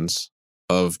generations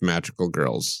of magical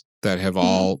girls that have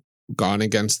all gone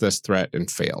against this threat and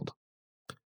failed.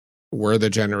 We're the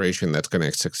generation that's going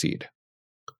to succeed,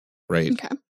 right?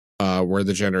 Okay. We're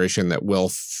the generation that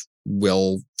will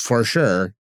for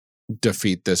sure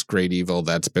defeat this great evil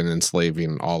that's been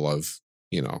enslaving all of,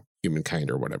 humankind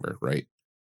or whatever, right?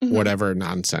 Mhm. Whatever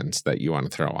nonsense that you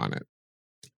want to throw on it.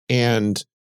 And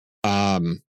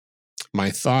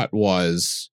my thought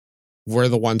was, we're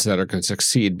the ones that are going to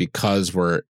succeed because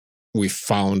we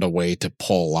found a way to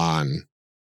pull on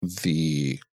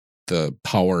the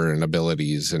power and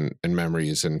abilities and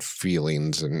memories and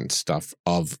feelings and stuff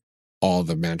of all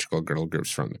the magical girl groups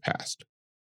from the past.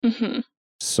 Mm-hmm.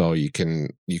 So you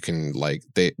can like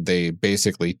they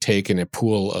basically taken a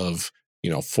pool of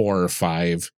 4 or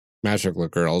 5 magical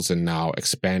girls and now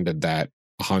expanded that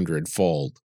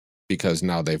 100-fold because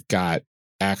now they've got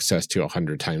access to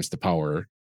 100 times the power.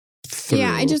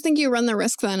 Yeah, I just think you run the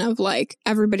risk then of like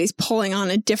everybody's pulling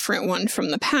on a different one from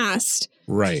the past.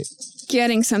 Right.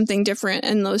 Getting something different,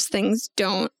 and those things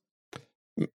don't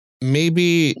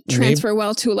maybe transfer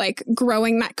well to like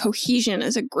growing that cohesion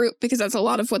as a group, because that's a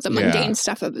lot of what the mundane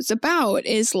stuff is about,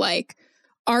 is like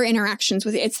our interactions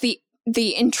with it. It's the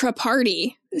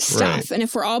intra-party stuff. Right. And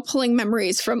if we're all pulling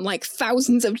memories from like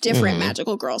thousands of different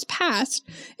magical girls past,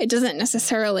 it doesn't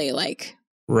necessarily like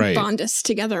bond us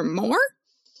together more.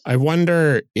 I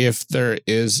wonder if there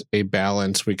is a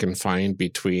balance we can find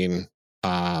between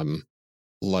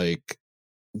like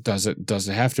does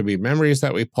it have to be memories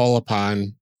that we pull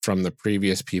upon from the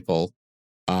previous people?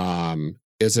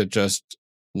 Is it just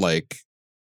like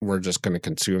we're just going to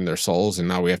consume their souls and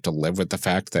now we have to live with the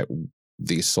fact that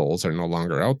these souls are no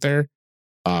longer out there?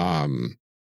 And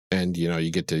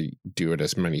you get to do it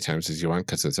as many times as you want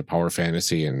because it's a power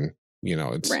fantasy, and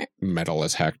it's metal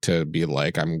as heck to be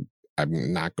like, I'm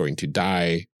not going to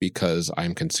die because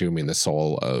I'm consuming the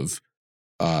soul of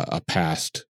a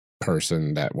past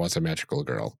person that was a magical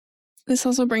girl. This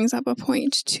also brings up a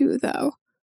point too, though,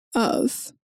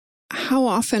 of how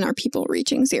often are people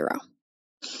reaching zero?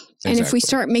 And if we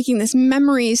start making this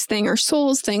memories thing or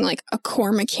souls thing like a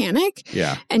core mechanic,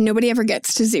 and nobody ever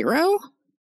gets to zero.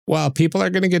 Well, people are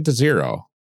going to get to zero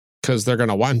because they're going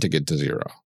to want to get to zero,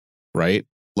 right?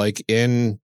 Like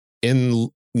in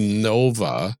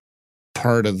Nova,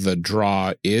 part of the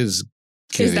draw is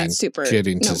getting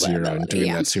to zero and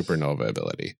doing that supernova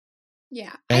ability.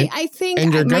 Yeah. I think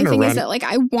my thing is that like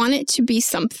I want it to be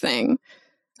something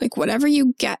like whatever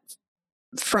you get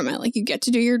from it, like you get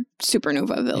to do your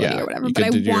supernova ability or whatever, but I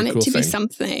want it to be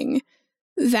something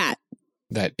that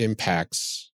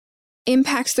impacts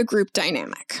the group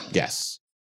dynamic. Yes.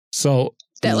 So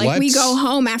that like we go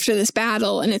home after this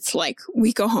battle and it's like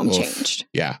we go home changed.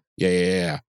 Yeah.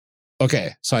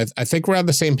 Okay, so I think we're on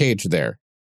the same page there.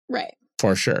 Right.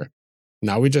 For sure.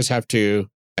 Now we just have to,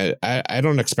 I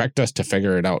don't expect us to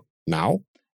figure it out now.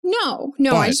 No,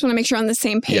 I just want to make sure on the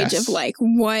same page of like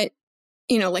what,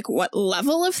 like what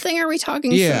level of thing are we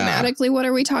talking thematically? What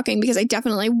are we talking? Because I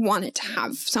definitely want it to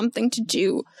have something to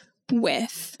do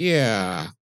with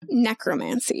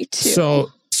necromancy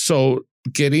too. So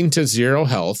getting to zero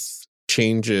health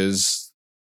changes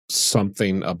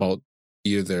something about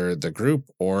either the group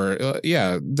or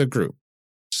the group.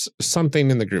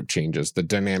 Something in the group changes. The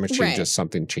dynamic changes.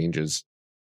 Something changes.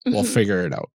 We'll figure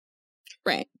it out.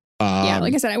 Right.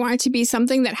 Like I said, I want it to be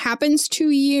something that happens to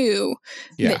you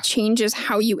that changes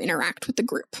how you interact with the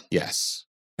group. Yes,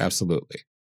 absolutely.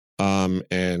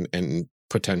 And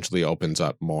potentially opens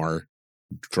up more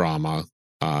drama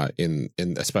in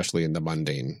especially in the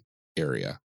mundane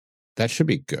area. That should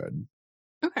be good.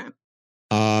 Okay.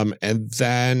 And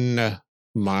then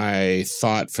my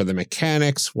thought for the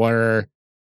mechanics were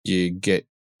you get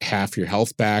half your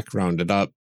health back, rounded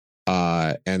up,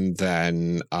 and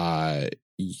then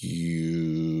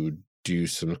you do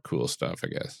some cool stuff, I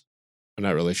guess. I'm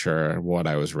not really sure what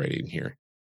I was rating here.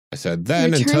 I said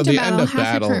then until the end of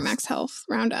battle, half your max health,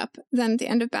 round up. Then at the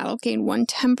end of battle, gain 1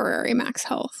 temporary max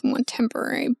health and 1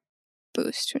 temporary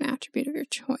boost to an attribute of your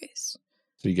choice.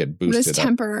 So you get boosted. What is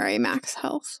temporary max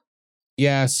health?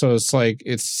 Yeah, so it's like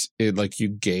like you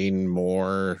gain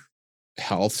more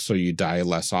health, so you die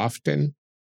less often.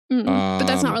 But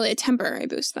that's not really a temporary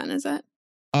boost, then, is it?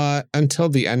 Until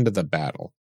the end of the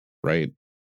battle, right?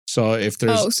 So if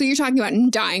there's so you're talking about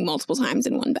dying multiple times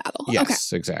in one battle.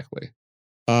 Yes, exactly.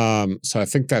 So I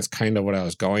think that's kind of what I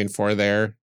was going for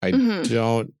there. I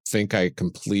don't think I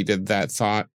completed that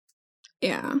thought.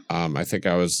 Yeah. I think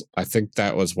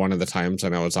that was one of the times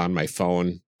when I was on my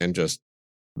phone and just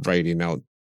writing out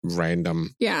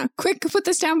random. Yeah. Quick, put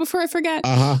this down before I forget.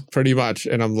 Pretty much.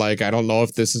 And I'm like, I don't know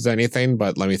if this is anything,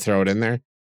 but let me throw it in there.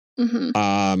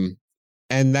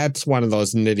 And that's one of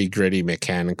those nitty gritty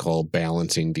mechanical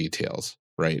balancing details,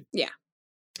 right? Yeah.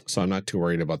 So I'm not too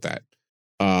worried about that.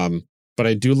 But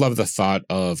I do love the thought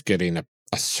of getting a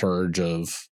surge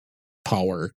of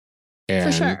power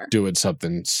and doing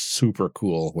something super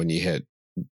cool when you hit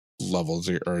level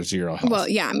 0 health. Well,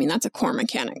 yeah, I mean, that's a core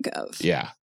mechanic of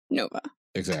Nova.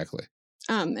 Exactly.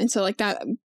 And so like that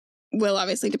will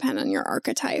obviously depend on your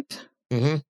archetype.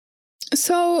 Mm-hmm.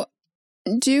 So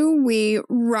do we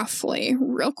roughly,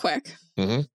 real quick,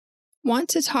 want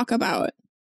to talk about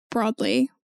broadly,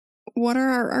 what are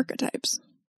our archetypes?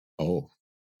 Oh,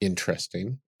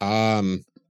 interesting.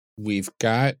 We've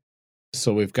got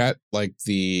like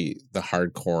the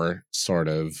hardcore sort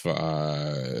of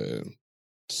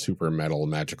super metal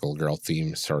magical girl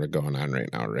theme sort of going on right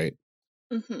now, right?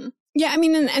 Yeah, I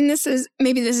mean, and this is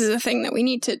a thing that we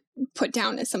need to put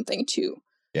down as something to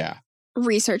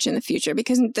research in the future,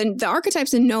 because the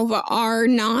archetypes in Nova are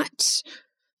not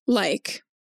like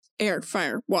air,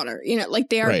 fire, water, like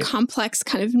they are complex,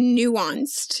 kind of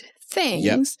nuanced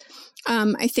things.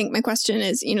 I think my question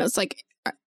is, it's like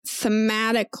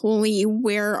thematically,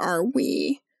 where are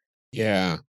we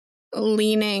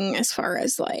leaning as far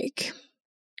as like,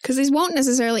 because these won't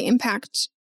necessarily impact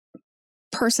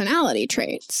personality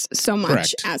traits so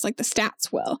much as like the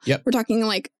stats will. We're talking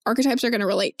like archetypes are going to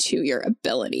relate to your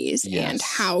abilities and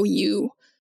how you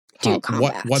do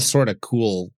combat. What sort of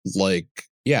cool like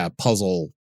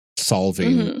puzzle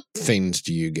solving things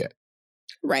do you get?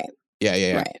 Right.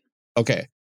 Yeah. Right. Okay.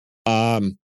 I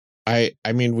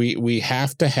mean we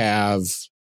have to have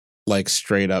like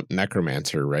straight up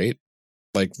necromancer, right?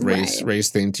 Like raise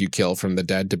things you kill from the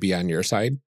dead to be on your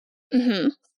side.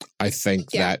 I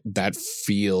think that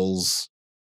feels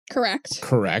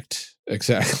correct.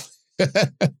 Exactly.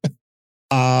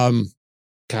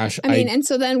 Gosh, I mean, and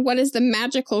so then what is the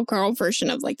magical girl version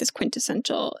of like this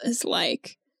quintessential is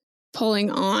like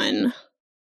pulling on,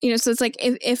 so it's like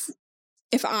if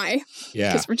I,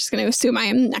 because we're just going to assume I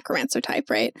am necromancer type,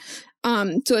 right?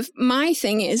 So if my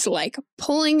thing is like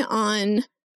pulling on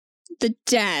the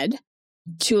dead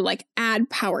to like add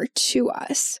power to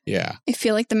us. I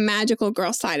feel like the magical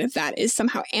girl side of that is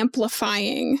somehow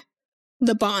amplifying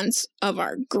the bonds of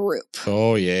our group.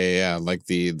 Oh yeah. Like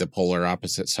the polar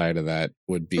opposite side of that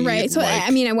would be right. So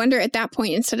I mean, I wonder at that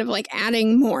point, instead of like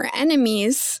adding more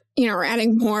enemies, or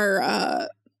adding more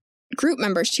group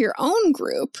members to your own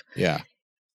group.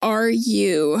 Are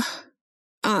you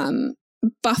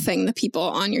buffing the people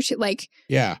on your like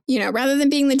rather than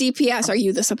being the DPS, are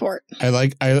you the support?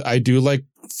 I do like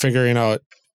figuring out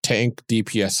tank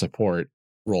DPS support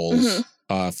roles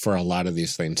for a lot of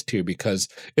these things too, because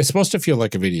it's supposed to feel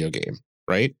like a video game,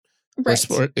 right? It was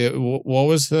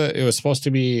supposed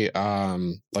to be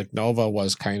like Nova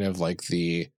was kind of like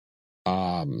the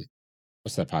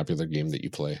what's that popular game that you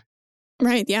play?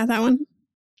 Right, yeah, that one.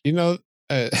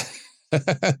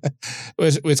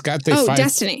 It's got the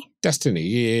Destiny.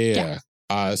 Yeah.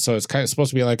 So it's kind of supposed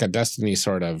to be like a Destiny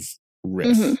sort of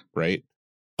riff, right?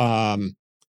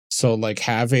 So like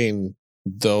having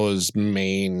those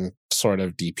main sort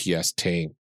of DPS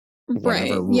tank,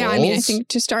 roles, I mean, I think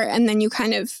to start, and then you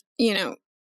kind of,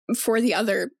 for the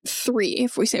other 3,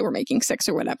 if we say we're making 6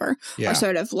 or whatever, are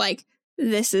sort of like,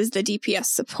 this is the DPS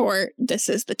support, this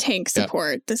is the tank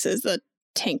support, this is the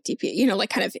tank DPS,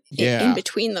 like kind of in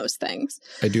between those things.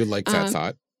 I do like that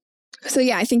thought. So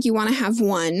I think you want to have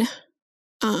one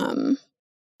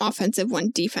offensive,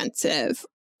 one defensive,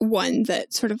 one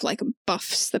that sort of like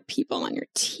buffs the people on your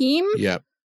team.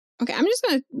 Okay, I'm just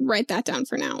going to write that down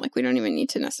for now. Like, we don't even need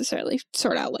to necessarily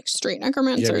sort out like straight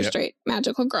necromancer or straight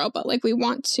magical girl, but like we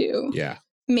want to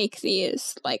make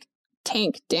these like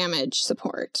tank damage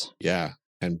support.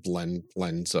 And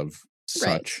blends of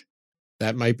such.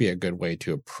 That might be a good way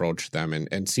to approach them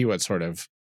and see what sort of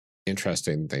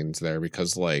interesting things there,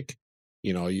 because like,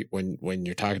 when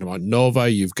you're talking about Nova,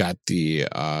 you've got the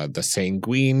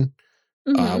sanguine,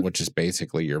 which is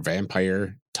basically your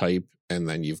vampire type, and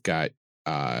then you've got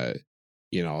the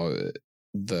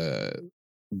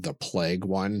plague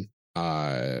one,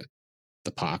 the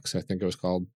pox, I think it was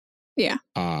called.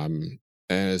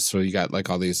 And so you got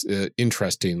like all these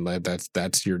interesting,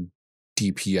 that's your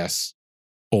DPS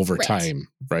over time,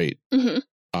 right?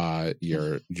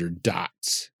 Your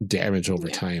dots damage over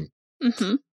time.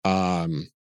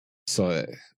 So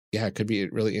it could be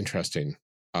really interesting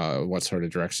what sort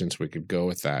of directions we could go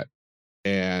with that.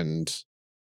 And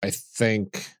I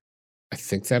think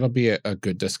that'll be a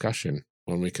good discussion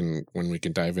when we can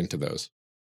dive into those.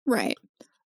 Right.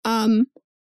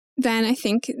 then I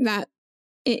think that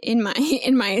in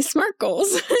my SMART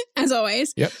goals, as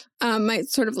always, my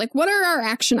sort of like, what are our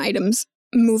action items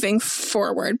moving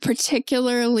forward,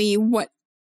 particularly what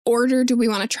order do we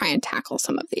want to try and tackle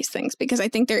some of these things? Because I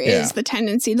think there is the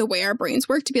tendency, the way our brains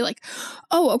work, to be like,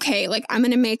 oh, okay, like I'm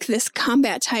going to make this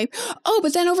combat type. Oh,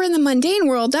 but then over in the mundane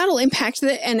world, that'll impact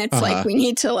it. And it's like, we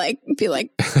need to like be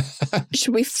like,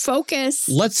 should we focus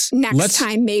next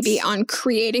time maybe on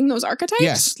creating those archetypes?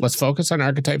 Yes, let's focus on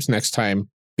archetypes next time,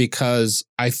 because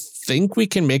I think we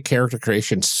can make character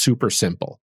creation super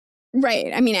simple.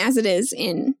 Right. I mean, as it is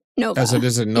in Nova. As it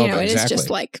is in Nova, you know, it exactly. is just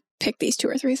like, pick these 2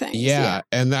 or 3 things. Yeah.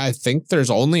 And I think there's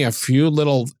only a few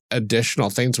little additional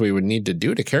things we would need to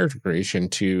do to character creation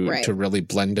to really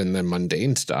blend in the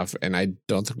mundane stuff. And I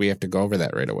don't think we have to go over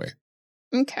that right away.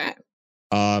 Okay.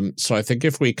 So I think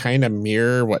if we kind of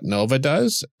mirror what Nova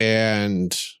does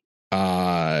and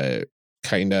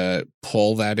kind of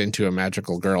pull that into a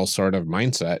magical girl sort of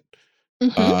mindset,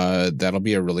 that'll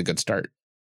be a really good start.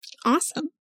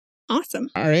 Awesome.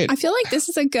 All right. I feel like this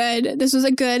was a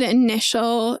good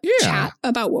initial chat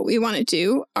about what we want to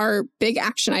do. Our big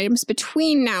action items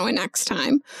between now and next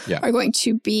time are going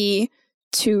to be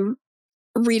to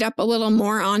read up a little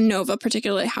more on Nova,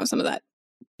 particularly how some of that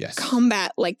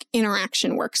combat like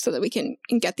interaction works so that we can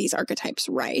get these archetypes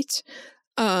right.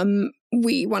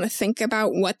 We want to think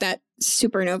about what that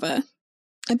supernova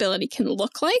ability can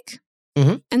look like.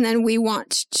 And then we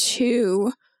want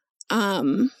to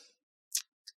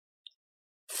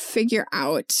figure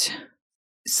out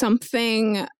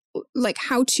something like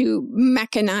how to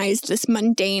mechanize this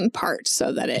mundane part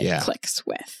so that it clicks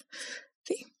with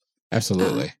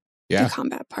the the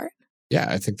combat part. Yeah,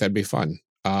 I think that'd be fun.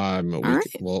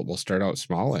 We'll start out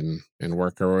small and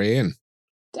work our way in.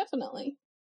 Definitely.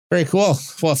 Very cool.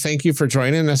 Well, thank you for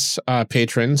joining us,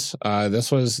 patrons.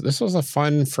 This was a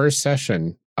fun first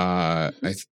session. I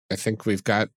think we've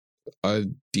got a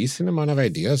decent amount of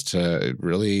ideas to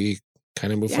really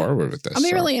kind of move forward with this. I'll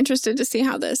be really interested to see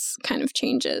how this kind of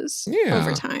changes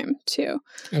over time too.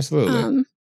 Absolutely.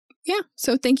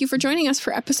 So thank you for joining us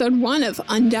for episode 1 of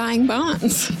Undying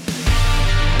Bonds.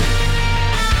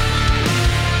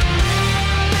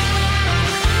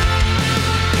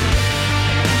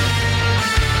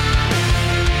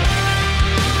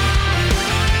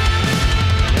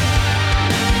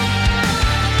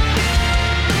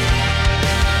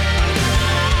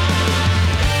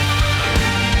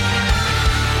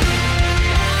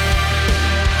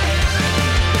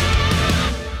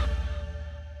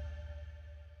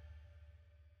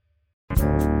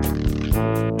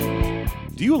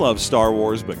 Do you love Star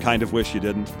Wars but kind of wish you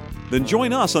didn't? Then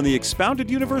join us on the Expounded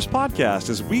Universe podcast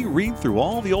as we read through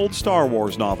all the old Star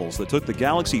Wars novels that took the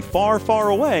galaxy far, far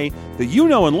away that you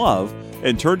know and love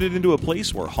and turned it into a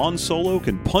place where Han Solo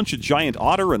can punch a giant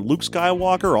otter and Luke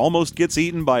Skywalker almost gets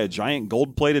eaten by a giant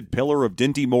gold-plated pillar of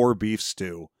Dinty Moore beef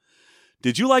stew.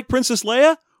 Did you like Princess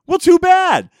Leia? Well, too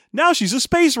bad! Now she's a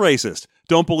space racist.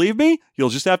 Don't believe me? You'll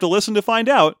just have to listen to find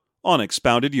out on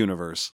Expounded Universe.